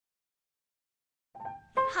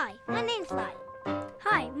Hi, my name's Lyle.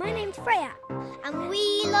 Hi, my name's Freya. And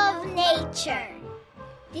we love nature.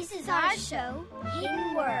 This is our show,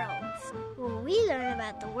 Hidden Worlds, where we learn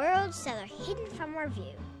about the worlds that are hidden from our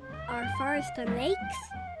view. Our forests and lakes.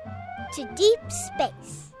 To deep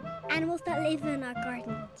space. Animals that live in our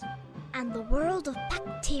gardens. And the world of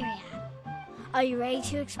bacteria. Are you ready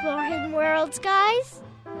to explore hidden worlds, guys?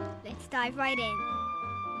 Let's dive right in.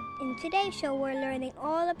 In today's show, we're learning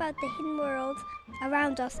all about the hidden worlds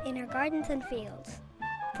around us in our gardens and fields.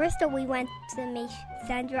 First up, we went to meet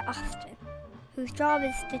Sandra Austin, whose job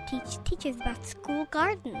is to teach teachers about school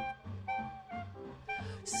garden.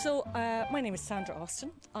 So, my name is Sandra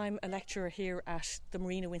Austin. I'm a lecturer here at the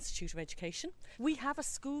Marino Institute of Education. We have a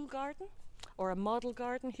school garden, or a model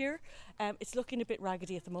garden here. It's looking a bit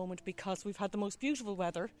raggedy at the moment because we've had the most beautiful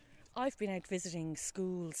weather. I've been out visiting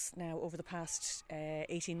schools now over the past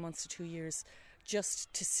 18 months to 2 years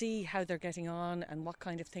just to see how they're getting on and what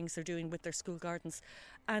kind of things they're doing with their school gardens.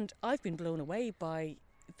 And I've been blown away by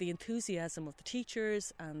the enthusiasm of the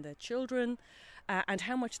teachers and the children and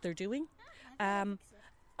how much they're doing.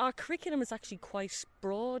 Our curriculum is actually quite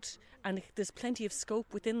broad and there's plenty of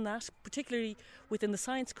scope within that, particularly within the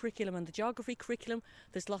science curriculum and the geography curriculum.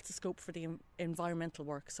 There's lots of scope for the environmental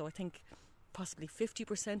work. So I think possibly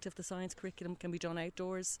 50% of the science curriculum can be done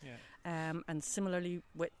outdoors. And similarly,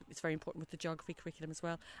 it's very important with the geography curriculum as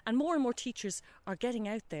well. And more teachers are getting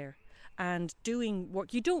out there and doing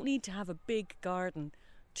work. You don't need to have a big garden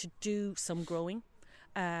to do some growing.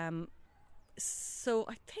 So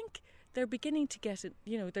I think they're beginning to get it,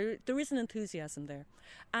 there is an enthusiasm there.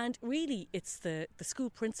 And really, it's the school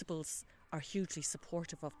principals are hugely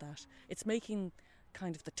supportive of that. It's making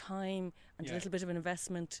kind of the time and a little bit of an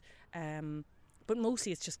investment, but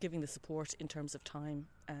mostly it's just giving the support in terms of time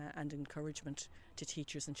and encouragement to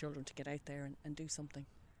teachers and children to get out there and do something.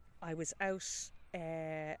 I was out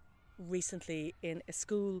recently in a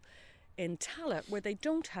school in Tallaght where they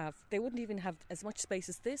wouldn't even have as much space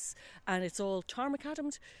as this, and it's all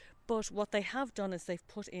tar-macadammed, but what they have done is they've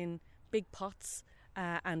put in big pots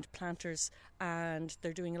and planters, and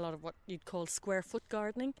they're doing a lot of what you'd call square foot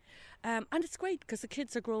gardening, and it's great because the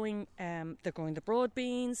kids are growing they're growing the broad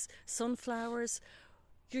beans, sunflowers.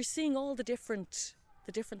 You're seeing all the different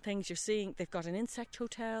things. You're seeing they've got an insect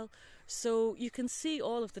hotel, so you can see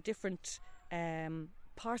all of the different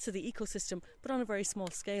parts of the ecosystem, but on a very small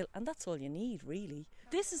scale, and that's all you need really.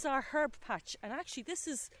 This is our herb patch, and actually this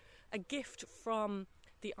is a gift from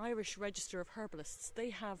the Irish Register of Herbalists.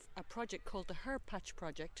 They have a project called the Herb Patch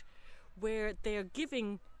Project, where they are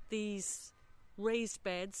giving these raised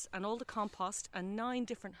beds and all the compost and 9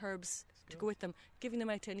 different herbs to go with them, giving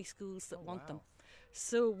them out to any schools that want them.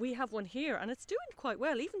 So we have one here, and it's doing quite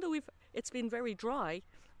well, even though it's been very dry.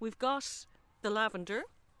 We've got the lavender,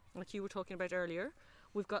 like you were talking about earlier.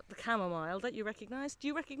 We've got the chamomile that you recognise. Do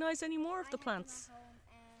you recognise any more of the plants?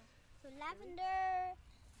 So lavender.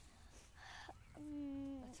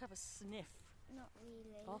 Let's have a sniff. Not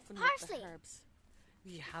really. Often Parsley. With the herbs.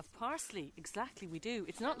 We have parsley. Exactly, we do.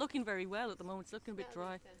 It's not looking very well at the moment. It's looking a bit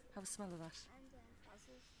dry. Have a smell of that.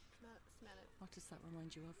 Basil. Smell it. What does that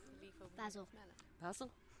remind you of? Basil. Basil?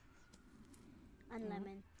 And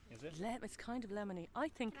lemon. Is it? It's kind of lemony. I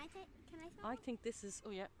think. Can I I think this is.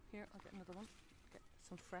 Oh yeah. Here, I'll get another one. Get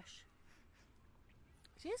some fresh.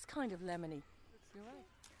 It is kind of lemony. You're right.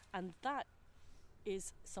 And that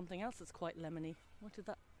is something else that's quite lemony. What did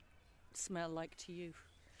that smell like to you?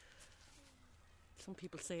 Some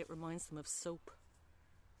people say it reminds them of soap.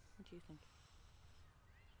 What do you think?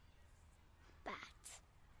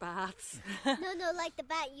 Bats. No, like the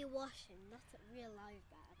bat you wash in, not the real live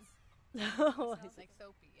bats. No, It smells like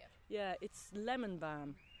soapy, yeah. yeah, it's lemon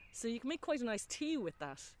balm. So you can make quite a nice tea with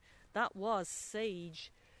that. That was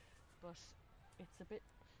sage, but it's a bit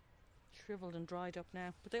shriveled and dried up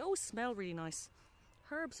now. But they always smell really nice.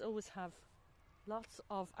 Herbs always have lots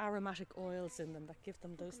of aromatic oils in them that give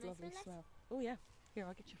them those lovely smell. Oh yeah, here,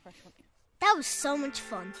 I'll get you a fresh one. That was so much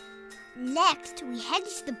fun. Next, we headed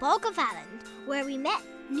to the Bog of Allen, where we met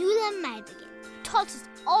Nuala Madigan, who taught us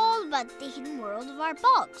all about the hidden world of our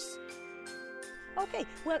bogs. Okay,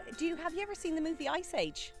 well, have you ever seen the movie Ice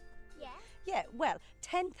Age? Yeah. Yeah, well,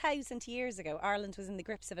 10,000 years ago, Ireland was in the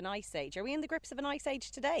grips of an ice age. Are we in the grips of an ice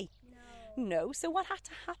age today? No. So what had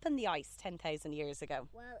to happen the ice 10,000 years ago?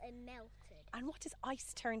 Well, it melted. And what does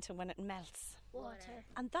ice turn to when it melts? Water.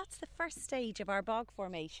 And that's the first stage of our bog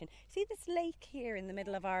formation. See this lake here in the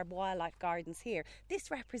middle of our wildlife gardens here?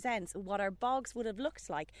 This represents what our bogs would have looked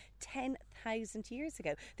like 10,000 years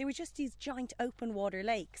ago. They were just these giant open water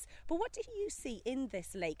lakes. But what do you see in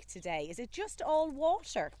this lake today? Is it just all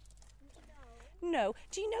water? No.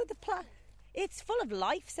 Do you know the plant? It's full of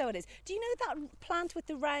life, so it is. Do you know that plant with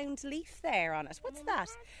the round leaf there on it? What's that?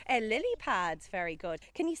 Lily pads, very good.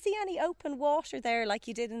 Can you see any open water there like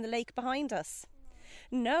you did in the lake behind us?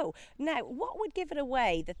 No. Now, what would give it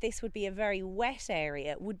away that this would be a very wet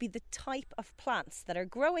area would be the type of plants that are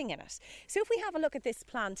growing in it. So if we have a look at this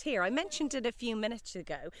plant here, I mentioned it a few minutes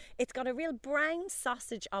ago. It's got a real brown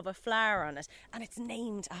sausage of a flower on it, and it's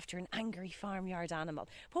named after an angry farmyard animal.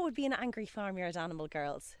 What would be an angry farmyard animal,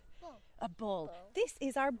 girls? A bull. This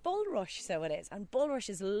is our bulrush, so it is. And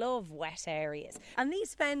bulrushes love wet areas. And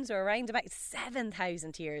these fens were around about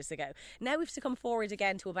 7,000 years ago. Now we've to come forward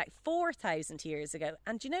again to about 4,000 years ago.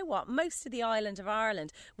 And you know what? Most of the island of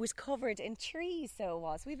Ireland was covered in trees, so it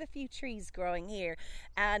was. We have a few trees growing here.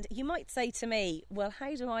 And you might say to me, well,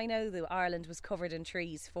 how do I know that Ireland was covered in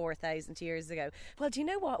trees 4,000 years ago? Well, do you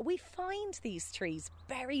know what? We find these trees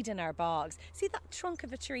buried in our bogs. See that trunk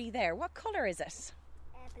of a tree there? What colour is it?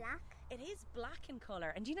 Black. It is black in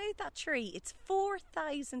colour, and you know that tree, it's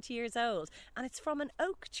 4,000 years old, and it's from an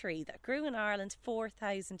oak tree that grew in Ireland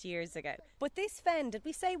 4,000 years ago. But this fen, did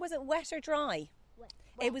we say, was it wet or dry? Wet.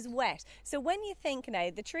 It was wet. So when you think now,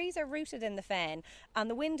 the trees are rooted in the fen and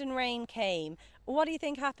the wind and rain came, what do you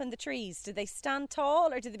think happened to the trees? Did they stand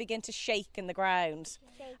tall or did they begin to shake in the ground?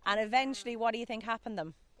 And eventually, what do you think happened to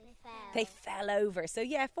them? They fell over. So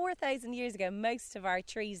yeah, 4,000 years ago, most of our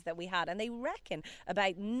trees that we had, and they reckon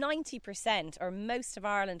about 90% or most of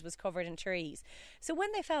Ireland was covered in trees. So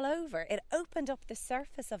when they fell over, it opened up the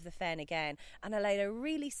surface of the fen again and allowed a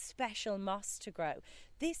really special moss to grow.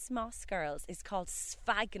 This moss, girls, is called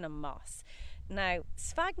sphagnum moss. Now,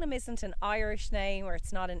 sphagnum isn't an Irish name or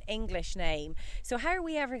it's not an English name. So how are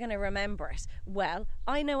we ever going to remember it? Well,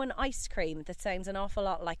 I know an ice cream that sounds an awful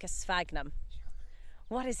lot like a sphagnum.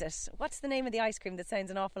 What is it? What's the name of the ice cream that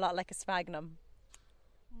sounds an awful lot like a sphagnum?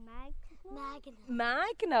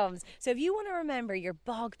 Magnums. So if you want to remember your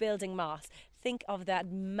bog building moss, think of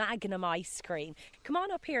that Magnum ice cream. Come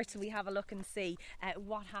on up here till we have a look and see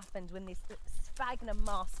what happened when this sphagnum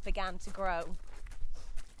moss began to grow.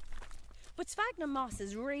 But sphagnum moss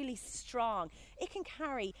is really strong. It can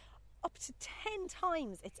carry up to 10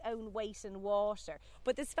 times its own weight in water.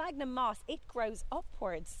 But the sphagnum moss, it grows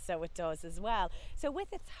upwards, so it does as well. So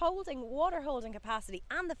with its water holding capacity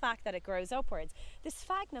and the fact that it grows upwards, the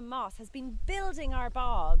sphagnum moss has been building our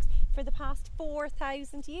bogs for the past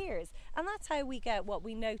 4,000 years. And that's how we get what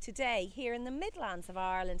we know today here in the Midlands of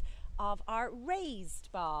Ireland of our raised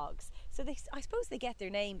bogs. So I suppose they get their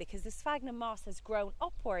name because the sphagnum moss has grown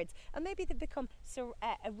upwards and maybe they've become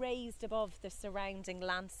raised above the surrounding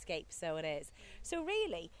landscape, so it is. So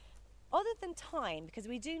really, other than time, because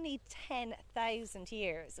we do need 10,000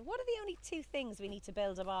 years, what are the only two things we need to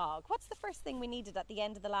build a bog? What's the first thing we needed at the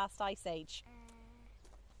end of the last ice age?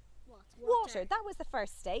 Water. That was the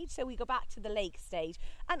first stage, so we go back to the lake stage.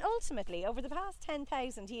 And ultimately, over the past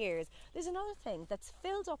 10,000 years, there's another thing that's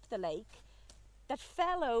filled up the lake, that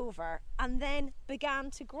fell over and then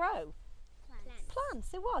began to grow. Plants.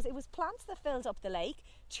 It was plants that filled up the lake.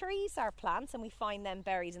 Trees are plants and we find them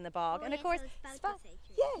buried in the bog. And of course,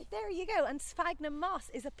 yeah, there you go. And sphagnum moss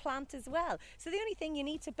is a plant as well. So the only thing you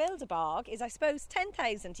need to build a bog is, I suppose,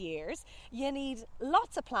 10,000 years. You need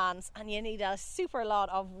lots of plants and you need a super lot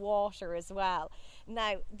of water as well.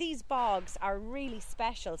 Now, these bogs are really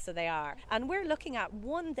special, so they are. And we're looking at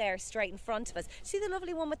one there straight in front of us. See the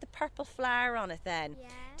lovely one with the purple flower on it then? Yeah.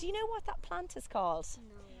 Do you know what that plant is called?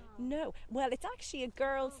 No. Well, it's actually a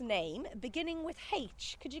girl's name beginning with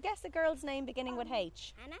H. Could you guess a girl's name beginning with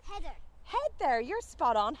H? Hannah? Heather, you're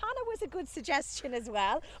spot on. Hannah was a good suggestion as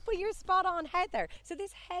well, but you're spot on, Heather. So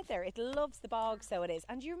this Heather, it loves the bog, so it is.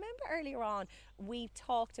 And you remember earlier on, we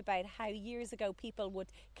talked about how years ago people would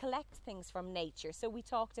collect things from nature. So we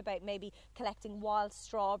talked about maybe collecting wild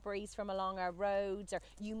strawberries from along our roads, or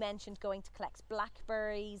you mentioned going to collect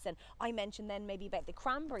blackberries, and I mentioned then maybe about the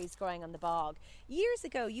cranberries growing on the bog. Years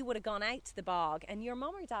ago, you would have gone out to the bog and your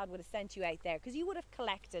mum or dad would have sent you out there because you would have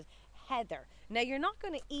collected heather. Now, you're not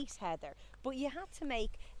going to eat heather, but you had to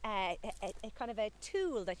make a kind of a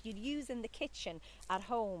tool that you'd use in the kitchen at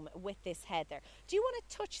home with this heather. Do you want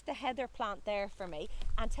to touch the heather plant there for me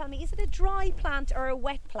and tell me, is it a dry plant or a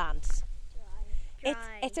wet plant? Dry.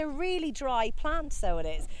 It's a really dry plant, so it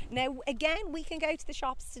is. Now, again, we can go to the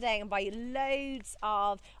shops today and buy loads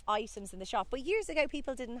of items in the shop, but years ago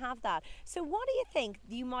people didn't have that. So what do you think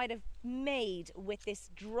you might have made with this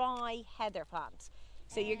dry heather plant?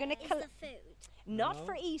 So you're going to the food. Not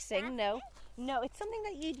for eating, no. No, it's something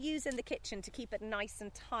that you'd use in the kitchen to keep it nice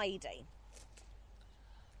and tidy.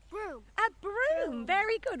 Broom. A broom,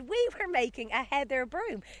 very good. We were making a heather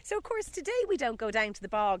broom. So, of course, today we don't go down to the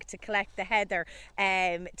bog to collect the heather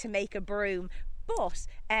to make a broom. But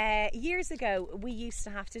years ago, we used to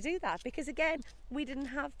have to do that because, again, we didn't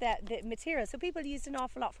have the material. So people used an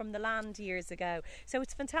awful lot from the land years ago. So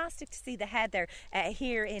it's fantastic to see the heather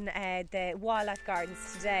here in the Wildlife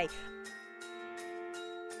Gardens today.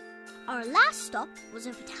 Our last stop was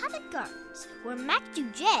in Botanic Gardens, where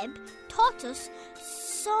Matthew Jebb taught us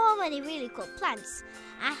so many really cool plants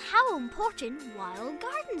and how important wild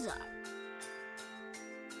gardens are.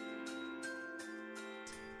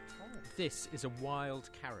 This is a wild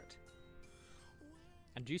carrot.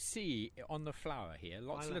 And you see on the flower here,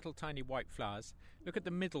 lots of little tiny white flowers. Look at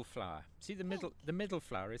the middle flower. See the middle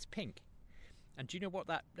flower is pink. And do you know what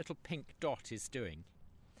that little pink dot is doing?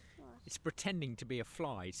 What? It's pretending to be a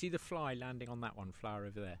fly. See the fly landing on that one flower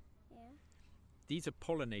over there? Yeah. These are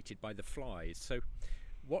pollinated by the flies. So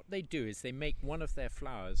what they do is they make one of their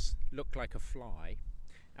flowers look like a fly.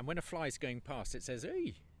 And when a fly is going past, it says,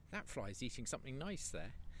 "Hey, that fly is eating something nice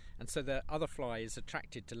there." And so the other fly is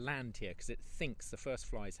attracted to land here because it thinks the first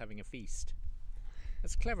fly is having a feast.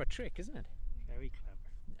 That's a clever trick, isn't it? Very clever.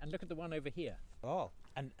 And look at the one over here. Oh.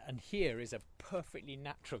 And here is a perfectly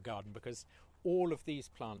natural garden because all of these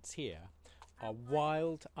plants here are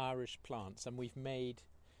wild Irish plants, and we've made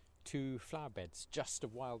 2 flower beds just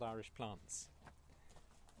of wild Irish plants.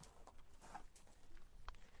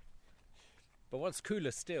 But what's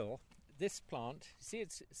cooler still, this plant, see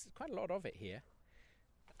it's quite a lot of it here.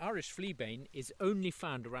 Irish fleabane is only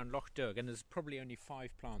found around Lough Derg, and there's probably only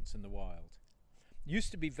 5 plants in the wild. Used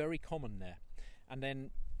to be very common there, and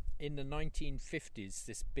then in the 1950s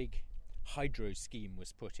this big hydro scheme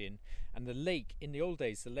was put in, and the lake, in the old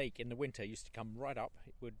days, the lake in the winter used to come right up.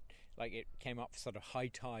 It came up sort of high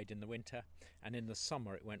tide in the winter, and in the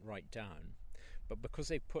summer it went right down. But because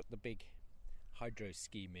they put the big hydro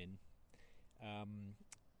scheme in,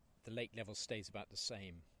 the lake level stays about the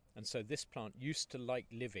same. And so this plant used to like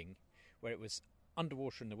living where it was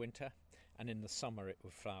underwater in the winter, and in the summer it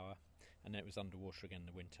would flower, and then it was underwater again in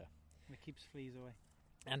the winter. And it keeps fleas away.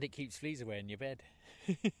 And it keeps fleas away in your bed.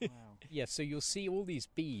 Wow. Yeah, so you'll see all these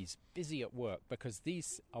bees busy at work because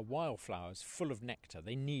these are wildflowers full of nectar.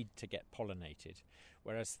 They need to get pollinated,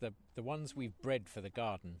 whereas the ones we've bred for the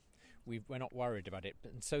garden, we're not worried about it.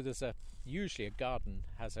 And so usually a garden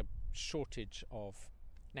has a shortage of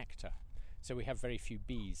nectar. So we have very few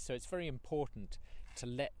bees. So it's very important to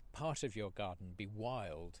let part of your garden be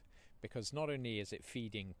wild, because not only is it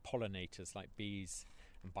feeding pollinators like bees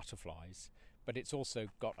and butterflies, but it's also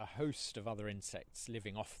got a host of other insects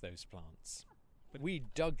living off those plants. But we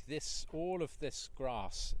dug all of this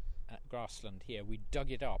grassland here, we dug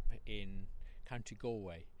it up in County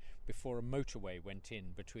Galway before a motorway went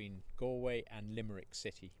in between Galway and Limerick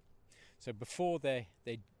City. So before they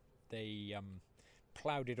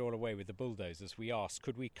ploughed it all away with the bulldozers, we asked,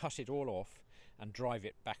 could we cut it all off and drive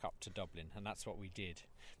it back up to Dublin? And that's what we did,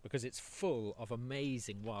 because it's full of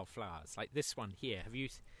amazing wildflowers, like this one here. Have you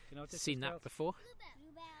seen that before?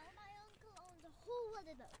 Bluebell. My uncle owns a whole lot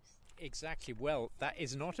of those. Exactly. Well, that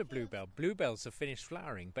is not a bluebell. Bluebells have finished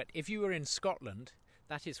flowering, but if you were in Scotland,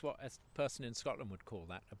 that is what a person in Scotland would call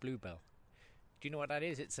that, a bluebell. Do you know what that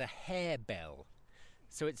is? It's a harebell.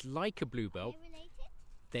 So it's like a bluebell. Are they related?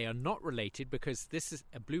 They are not related, because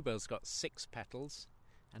a bluebell's got 6 petals,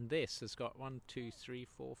 and this has got 1, 2, 3,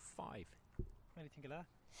 4, 5. What do you think of that?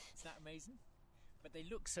 Isn't that amazing? But they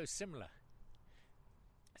look so similar.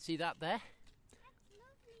 See that there? That's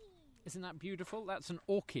lovely. Isn't that beautiful? That's an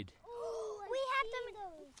orchid. Oh, We have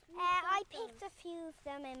them. I picked a few of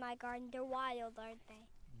them in my garden. They're wild, aren't they?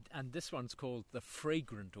 And this one's called the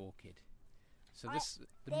fragrant orchid. So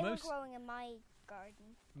They were growing in my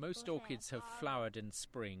garden. most orchids have flowered in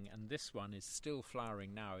spring, and this one is still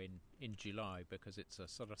flowering now in July, because it's a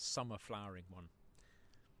sort of summer flowering one.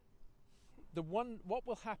 What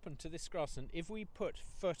will happen to this grassland if we put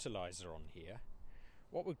fertiliser on here?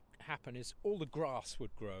 What would happen is all the grass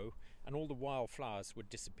would grow and all the wildflowers would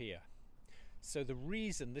disappear. So the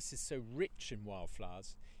reason this is so rich in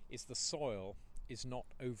wildflowers is the soil is not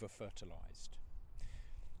over-fertilised.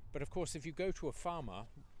 But of course, if you go to a farmer,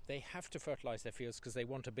 they have to fertilise their fields because they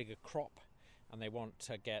want a bigger crop, and they want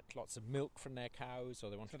to get lots of milk from their cows, or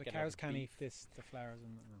they want So to the get cows out can't beef. eat the flowers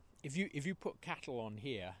and If you put cattle on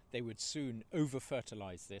here, they would soon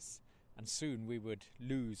over-fertilise this, and soon we would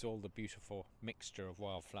lose all the beautiful mixture of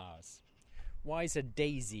wildflowers. Why is a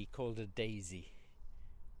daisy called a daisy?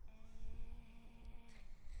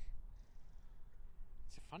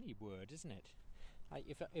 It's a funny word, isn't it?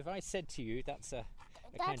 If I said to you, that's a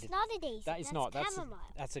That's kind of, not a daisy. that is that's not. chamomile.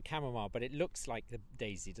 That's a chamomile, but it looks like the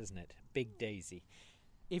daisy, doesn't it? Big daisy.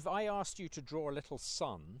 If I asked you to draw a little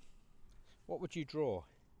sun, what would you draw?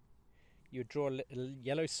 You'd draw a little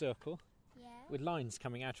yellow circle Yeah. with lines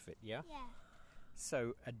coming out of it, yeah? Yeah.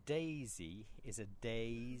 So a daisy is a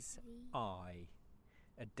day's eye.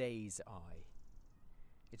 A day's eye.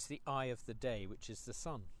 It's the eye of the day, which is the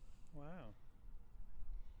sun. Wow.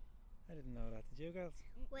 I didn't know that. Did you girls?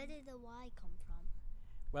 Where did the Y come from?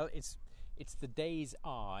 Well, it's the day's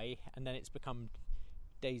eye, and then it's become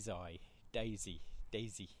day's eye, daisy,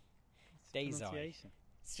 daisy, It's day's eye. pronunciation.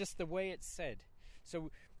 It's just the way it's said.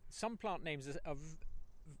 So some plant names are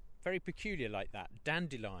very peculiar like that.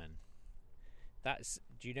 Dandelion. That's.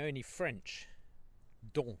 Do you know any French?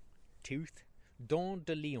 Don, tooth. Don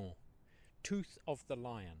de lion, tooth of the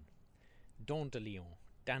lion. Don de lion,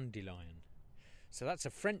 dandelion. So that's a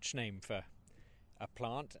French name for a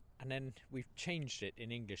plant, and then we've changed it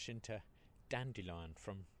in English into dandelion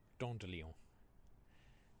from don de lion.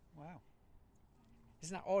 Wow.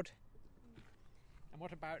 Isn't that odd? And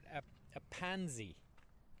what about a pansy?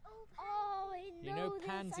 Oh, I know You know this.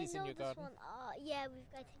 pansies I know in your this garden? One. Yeah,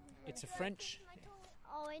 we've got. It's a French.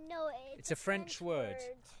 Oh, I know it. It's a French word.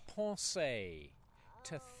 Penser,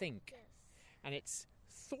 to think. Yes. And it's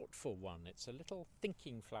thoughtful one. It's a little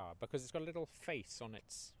thinking flower because it's got a little face on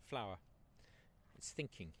its flower. It's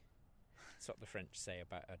thinking. That's what the French say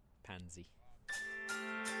about a pansy.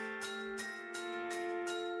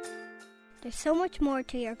 There's so much more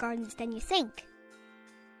to your gardens than you think.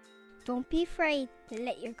 Don't be afraid to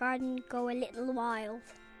let your garden go a little wild.